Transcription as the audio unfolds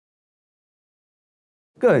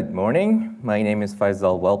Good morning. My name is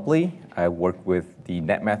Faisal Whelpley. I work with the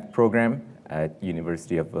NetMath program at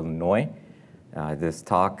University of Illinois. This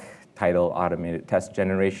talk, titled Automated Test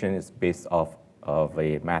Generation, is based off of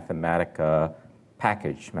a Mathematica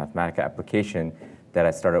package, Mathematica application that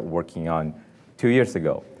I started working on 2 years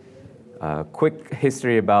ago. Quick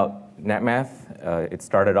history about NetMath. It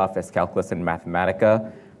started off as Calculus and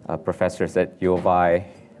Mathematica. Professors at U of I,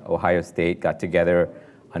 Ohio State got together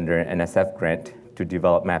under an NSF grant to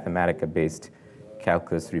develop Mathematica-based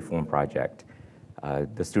calculus reform project.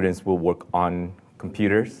 The students will work on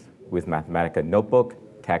computers with Mathematica notebook,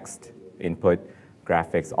 text, input,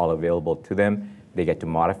 graphics, all available to them. They get to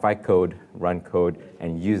modify code, run code,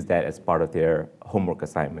 and use that as part of their homework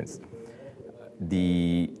assignments.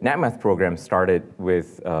 The NetMath program started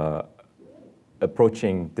with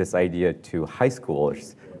approaching this idea to high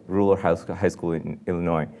schoolers, rural high school in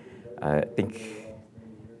Illinois. I think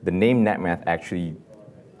the name NetMath actually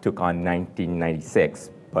took on 1996,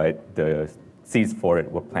 but the seeds for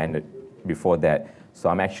it were planted before that. So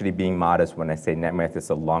I'm actually being modest when I say NetMath is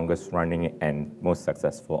the longest running and most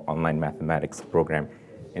successful online mathematics program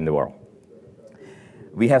in the world.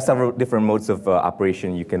 We have several different modes of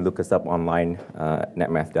operation. You can look us up online,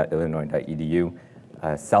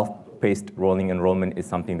 netmath.illinois.edu. Self-paced rolling enrollment is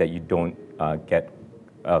something that you don't get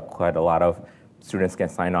quite a lot of. Students can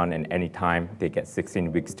sign on at any time. They get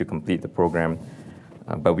 16 weeks to complete the program.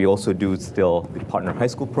 But we also do still the partner high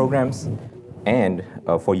school programs. And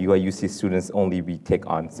for UIUC students only, we take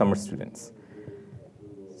on summer students.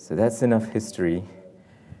 So that's enough history.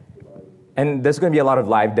 And there's going to be a lot of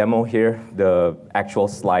live demo here. The actual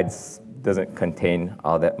slides doesn't contain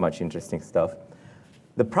all that much interesting stuff.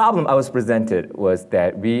 The problem I was presented was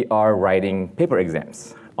that we are writing paper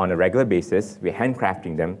exams on a regular basis. We're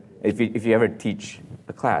handcrafting them. If you ever teach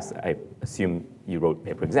a class, I assume you wrote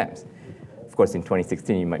paper exams. Of course, in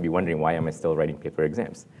 2016, you might be wondering, why am I still writing paper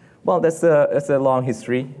exams? Well, that's a long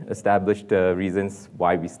history, established reasons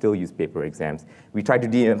why we still use paper exams. We try to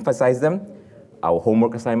de-emphasize them. Our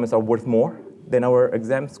homework assignments are worth more than our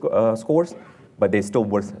exam scores, but they're still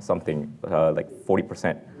worth something, like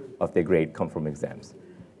 40% of their grade come from exams.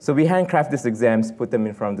 So we handcraft these exams, put them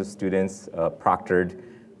in front of the students, proctored.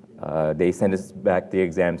 They send us back the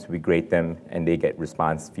exams, we grade them, and they get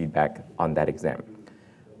response feedback on that exam.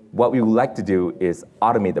 What we would like to do is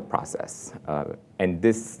automate the process. And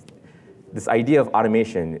this idea of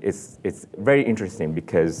automation is very interesting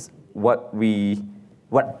because what we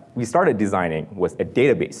started designing was a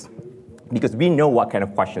database because we know what kind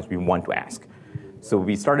of questions we want to ask. So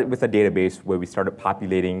we started with a database where we started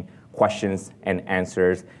populating questions and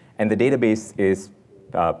answers. And the database is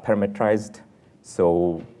parametrized,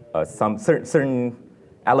 so some certain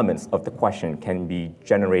elements of the question can be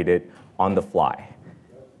generated on the fly.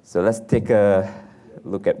 So let's take a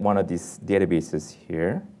look at one of these databases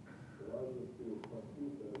here.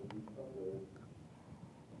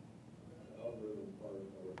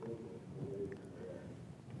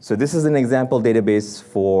 So this is an example database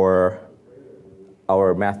for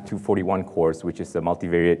our Math 241 course, which is a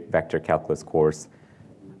multivariate vector calculus course.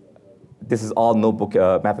 This is all notebook,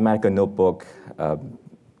 Mathematica notebook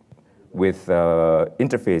with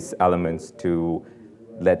interface elements to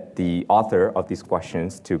let the author of these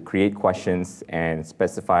questions to create questions and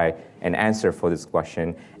specify an answer for this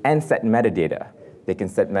question and set metadata. They can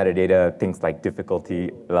set metadata, things like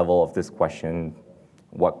difficulty level of this question,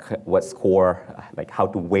 what score, like how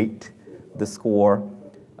to weight the score,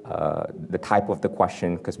 the type of the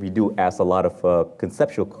question, because we do ask a lot of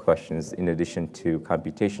conceptual questions in addition to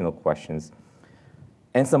computational questions,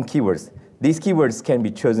 and some keywords. These keywords can be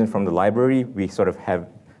chosen from the library. We sort of have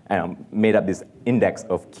made up this index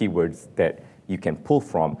of keywords that you can pull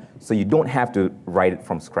from, so you don't have to write it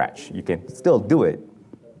from scratch. You can still do it,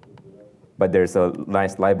 but there's a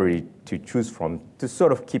nice library to choose from to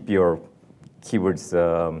sort of keep your keywords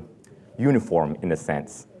uniform in a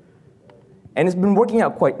sense. And it's been working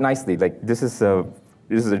out quite nicely. Like this is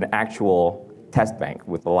an actual test bank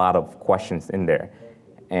with a lot of questions in there.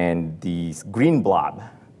 And these green blob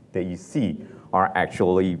that you see are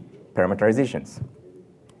actually parametrizations.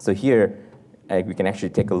 So here, we can actually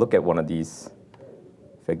take a look at one of these.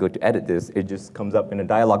 If I go to edit this, it just comes up in a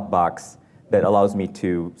dialog box that allows me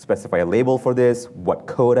to specify a label for this, what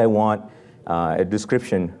code I want, a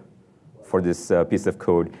description for this piece of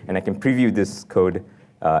code. And I can preview this code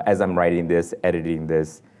as I'm writing this, editing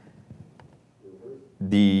this.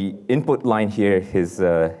 The input line here is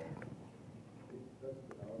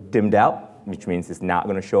dimmed out, which means it's not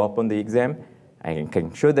going to show up on the exam. I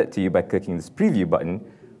can show that to you by clicking this preview button,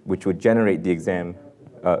 which would generate the exam,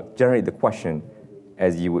 generate the question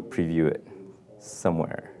as you would preview it.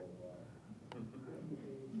 somewhere.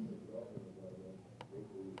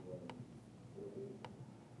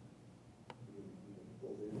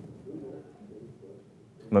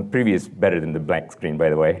 My preview is better than the blank screen, by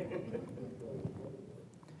the way.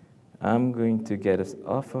 I'm going to get us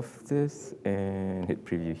off of this and hit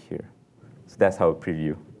preview here. So that's how a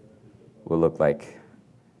preview will look like.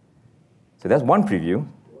 So that's one preview.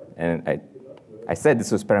 And I said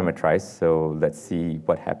this was parametrized, so let's see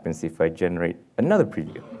what happens if I generate another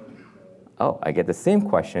preview. Oh, I get the same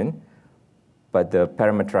question, but the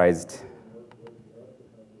parametrized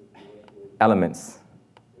elements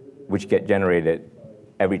which get generated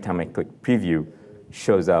every time I click preview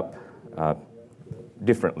shows up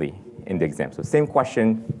differently in the exam. So same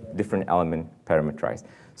question, different element parameterized.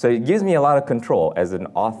 So it gives me a lot of control as an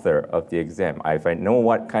author of the exam. If I know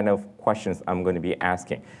what kind of questions I'm going to be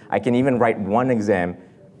asking. I can even write one exam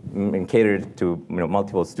and cater to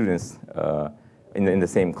multiple students in the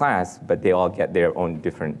same class, but they all get their own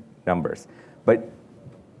different numbers. But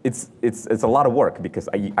it's a lot of work because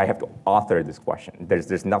I have to author this question.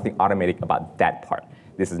 There's nothing automatic about that part.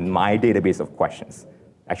 This is my database of questions.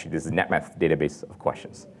 Actually, this is NetMath database of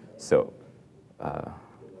questions. So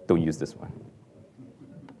don't use this one.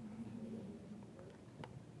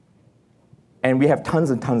 And we have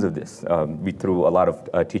tons and tons of this. We threw a lot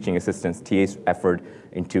of teaching assistants, TA's effort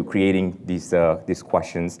into creating these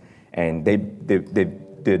questions, and they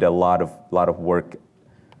did a lot of work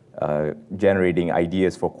generating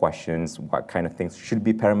ideas for questions, what kind of things should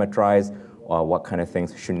be parametrized, or what kind of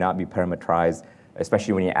things should not be parametrized.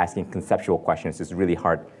 Especially when you're asking conceptual questions, it's really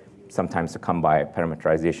hard sometimes to come by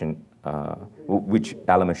parameterization, which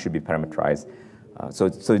elements should be parameterized.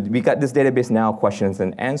 So we got this database now, questions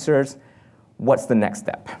and answers. What's the next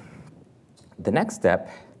step? The next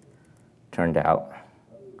step turned out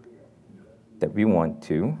that we want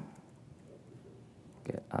to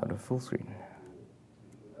get out of full screen.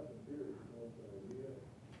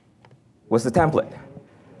 What's the template?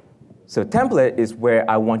 So template is where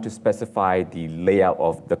I want to specify the layout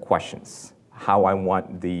of the questions, how I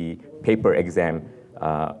want the paper exam,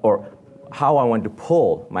 or how I want to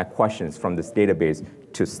pull my questions from this database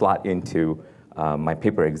to slot into my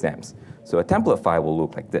paper exams. So a template file will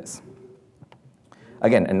look like this.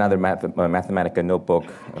 Again, another Mathematica notebook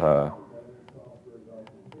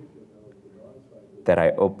that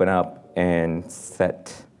I open up and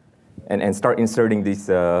set and start inserting these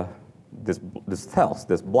this cells,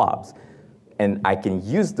 these blobs, and I can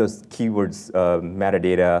use those keywords,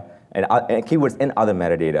 metadata, and keywords and other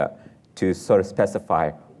metadata to sort of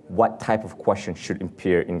specify what type of question should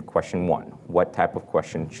appear in question 1, what type of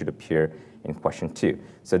question should appear in question 2.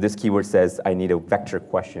 So this keyword says I need a vector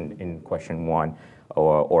question in question 1,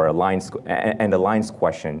 or a lines and a lines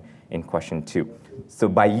question in question 2. So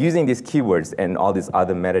by using these keywords and all this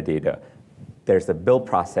other metadata, there's a build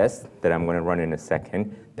process that I'm going to run in a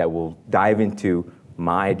second that will dive into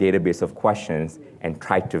my database of questions and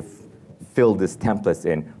try to fill these templates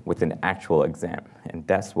in with an actual exam. And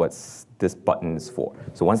that's what this button is for.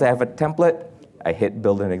 So once I have a template, I hit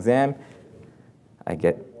build an exam, I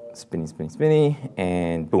get spinny, spinny, spinny,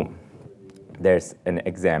 and boom, there's an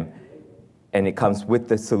exam. And it comes with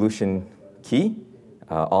the solution key,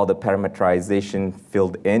 all the parameterization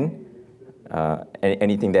filled in.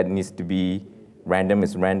 Anything that needs to be random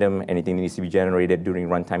is random. Anything that needs to be generated during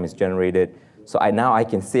runtime is generated. So now I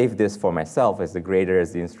can save this for myself as the grader,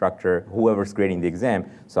 as the instructor, whoever's grading the exam,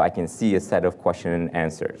 so I can see a set of question and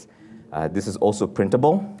answers. This is also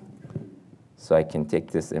printable. So I can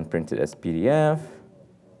take this and print it as PDF,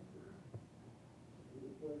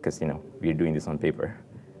 because we're doing this on paper.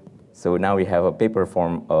 So now we have a paper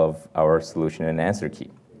form of our solution and answer key.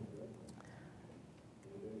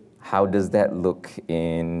 How does that look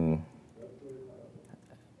in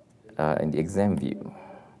the exam view?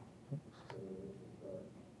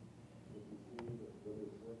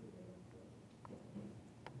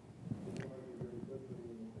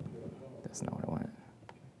 That's not what I wanted.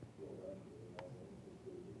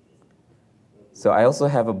 So I also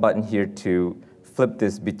have a button here to flip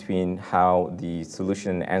this between how the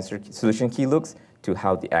solution key looks to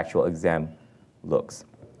how the actual exam looks.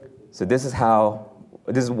 So this is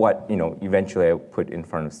what eventually I put in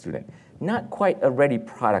front of a student. Not quite a ready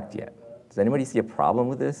product yet. Does anybody see a problem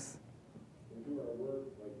with this?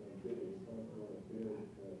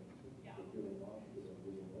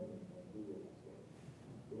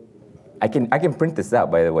 I can print this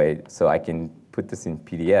out, by the way, so I can put this in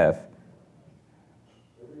PDF.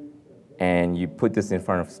 And you put this in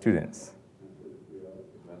front of students.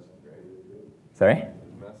 Sorry? Where are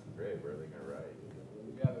they going to write?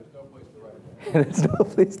 Yeah, there's no place to There's no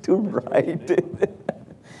place to write.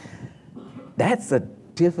 That's a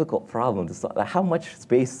difficult problem to solve. How much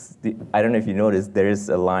space, I don't know if you noticed, there is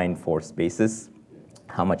a line for spaces,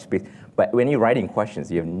 how much space. But when you're writing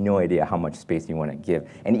questions, you have no idea how much space you want to give.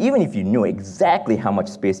 And even if you know exactly how much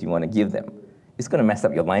space you want to give them, it's going to mess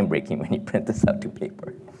up your line breaking when you print this out to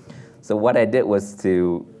paper. So what I did was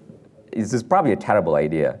this is probably a terrible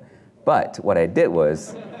idea, but what I did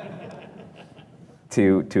was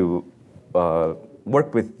to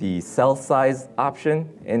work with the cell size option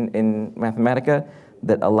in Mathematica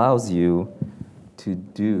that allows you to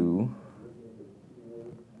do,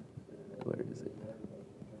 where is it?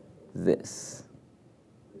 This.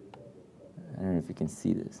 I don't know if you can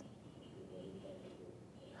see this.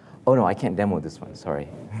 Oh no, I can't demo this one, sorry.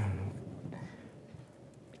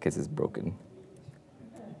 Because it's broken.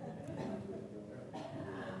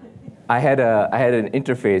 I had an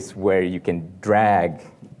interface where you can drag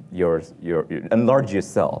enlarge your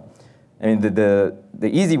cell. I mean, the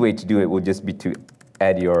easy way to do it would just be to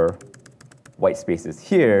add your white spaces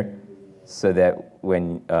here, so that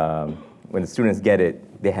when the students get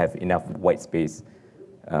it, they have enough white space.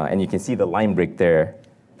 And you can see the line break there.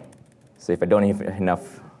 So if I don't have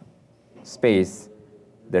enough space,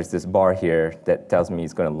 there's this bar here that tells me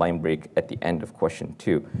it's going to line break at the end of question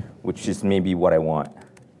 2, which is maybe what I want.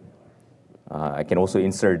 I can also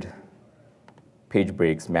insert page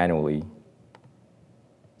breaks manually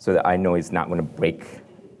so that I know it's not going to break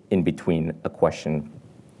in between a question.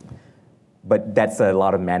 But that's a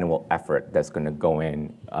lot of manual effort that's going to go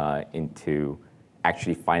into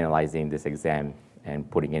actually finalizing this exam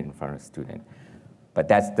and putting it in front of a student. But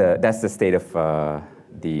that's the state of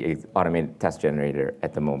the automated test generator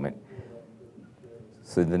at the moment.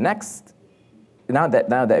 So the next, now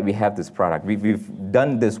that we have this product, we've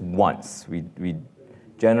done this once. We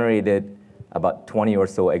generated about 20 or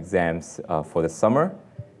so exams for the summer,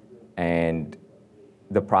 and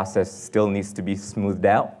the process still needs to be smoothed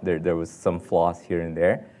out. There was some flaws here and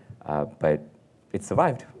there, but it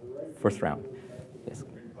survived first round. Yes. Are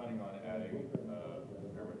you planning on adding a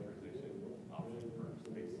parameterization option for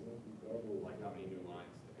space? Like how many new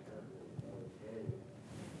lines to enter?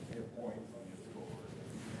 Get points and just go over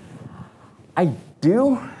it. I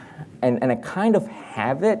do, and I kind of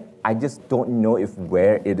have it. I just don't know if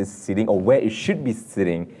where it is sitting or where it should be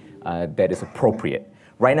sitting that is appropriate.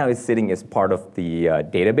 Right now, it's sitting as part of the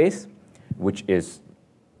database, which is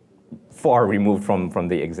far removed from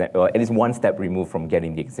the exam. It is one step removed from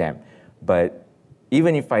getting the exam. But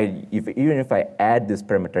even if I add this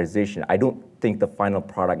parameterization, I don't think the final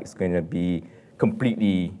product is going to be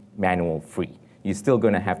completely manual free. You're still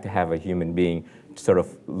going to have a human being sort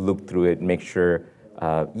of look through it, make sure.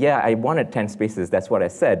 Yeah, I wanted 10 spaces. That's what I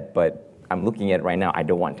said. But I'm looking at it right now. I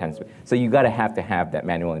don't want 10 spaces. So you got to have that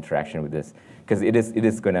manual interaction with this, because it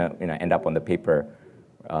is going to end up on the paper.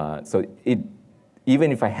 So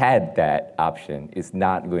even if I had that option, it's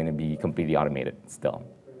not going to be completely automated still.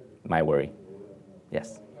 My worry.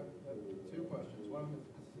 Yes. Two questions. One,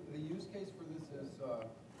 the use case for this is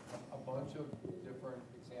a bunch of different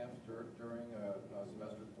exams during a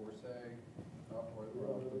semester course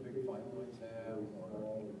or the big final exam, or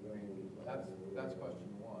that's question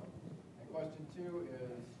one. And question two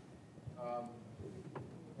is,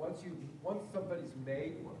 once somebody's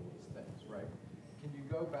made one of these things, right? Can you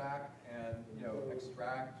go back and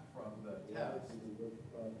extract from the test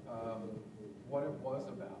what it was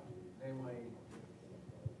about? Namely,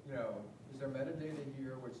 is there metadata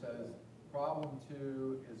here which says problem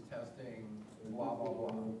 2 is testing blah blah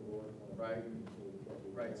blah, right?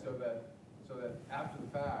 Right. So that after the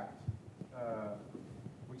fact,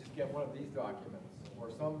 we just get one of these documents or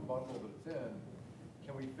some bundle that it's in.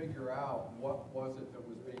 Can we figure out what was it that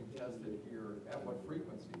was being tested here at what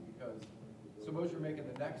frequency? Because suppose you're making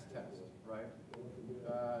the next test, right?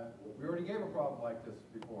 We already gave a problem like this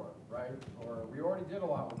before, right? Or we already did a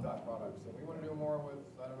lot with dot products, and we want to do more with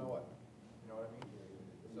I don't know what. You know what I mean?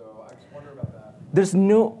 So I just wonder about that. There's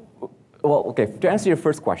no, well, okay, to answer your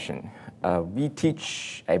first question, we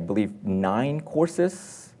teach, I believe, 9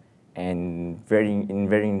 courses and in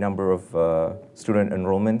varying number of student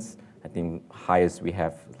enrollments. I think highest we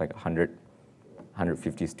have like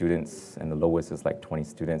 150 students, and the lowest is like 20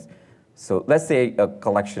 students. So let's say a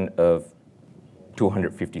collection of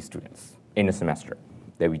 250 students in a semester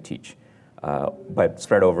that we teach, but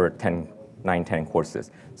spread over 9-10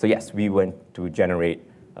 courses. So yes, we went to generate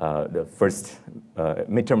the first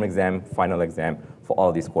midterm exam, final exam for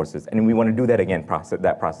all these courses, and we want to do that again,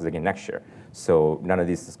 that process again next year. So none of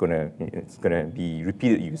this is it's gonna be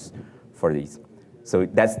repeated use for these. So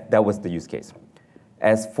that was the use case.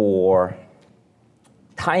 As for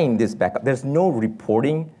tying this back up, there's no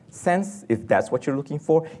reporting sense if that's what you're looking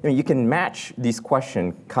for. You can match these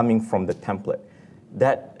questions coming from the template.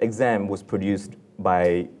 That exam was produced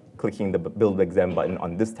by clicking the build exam button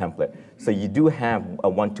on this template. So you do have a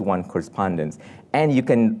one-to-one correspondence. And you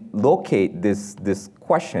can locate this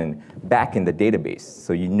question back in the database.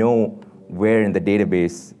 So you know where in the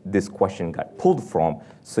database this question got pulled from.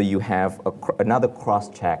 So you have another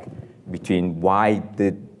cross-check between why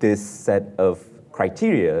did this set of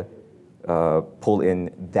criteria pull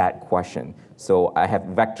in that question. So I have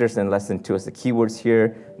vectors in lesson 2 as the keywords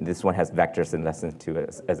here. This one has vectors in lesson 2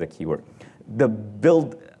 as a keyword.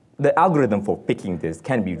 The algorithm for picking this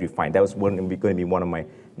can be refined. That was going to be one of my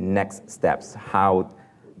next steps, how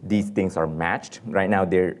these things are matched. Right now,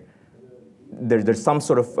 there's some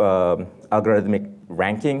sort of algorithmic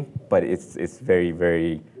ranking, but it's very,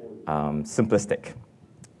 very simplistic.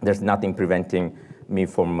 There's nothing preventing me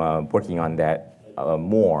from working on that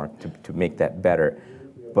more to make that better.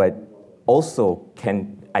 But also,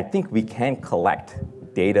 I think we can collect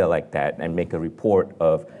data like that and make a report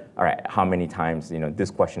of, all right, how many times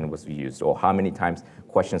this question was used, or how many times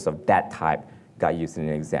questions of that type got used in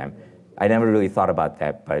an exam. I never really thought about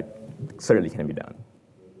that, but certainly can be done.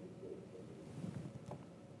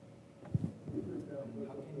 How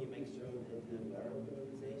can you make sure that the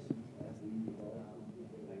parameterization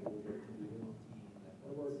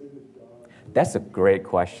That's a great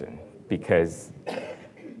question, because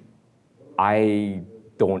I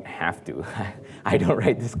don't have to. I don't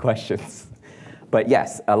write these questions. But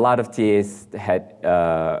yes, a lot of TAs had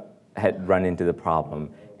run into the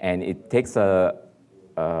problem, and it takes a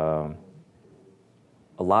lot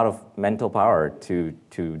of mental power to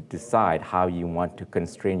decide how you want to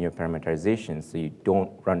constrain your parameterization so you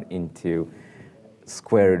don't run into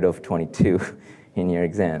square root of 22 in your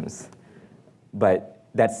exams. But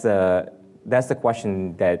that's the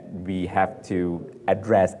question that we have to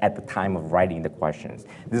address at the time of writing the questions.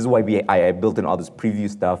 This is why I built in all this preview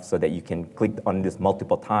stuff so that you can click on this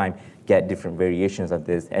multiple times, get different variations of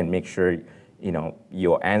this, and make sure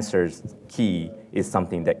your answers key is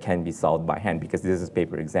something that can be solved by hand, because this is a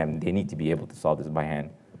paper exam. They need to be able to solve this by hand.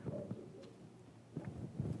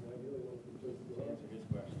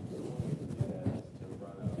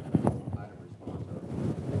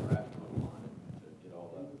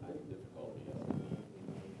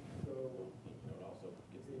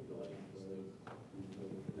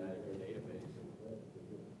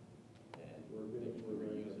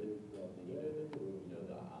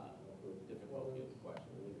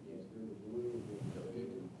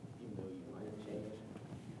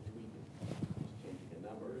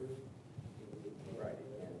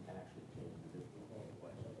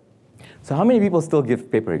 So how many people still give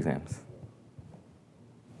paper exams?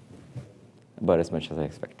 About as much as I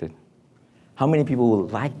expected. How many people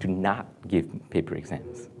would like to not give paper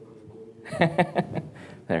exams? There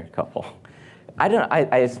are a couple.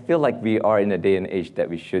 I feel like we are in a day and age that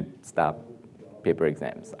we should stop paper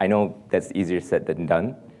exams. I know that's easier said than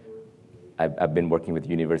done. I've been working with the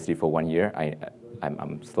university for 1 year.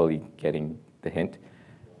 I'm slowly getting the hint.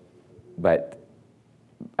 But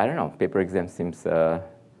I don't know, paper exam seems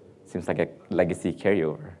like a legacy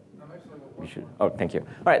carryover. We should. Oh, thank you.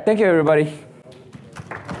 All right, thank you, everybody.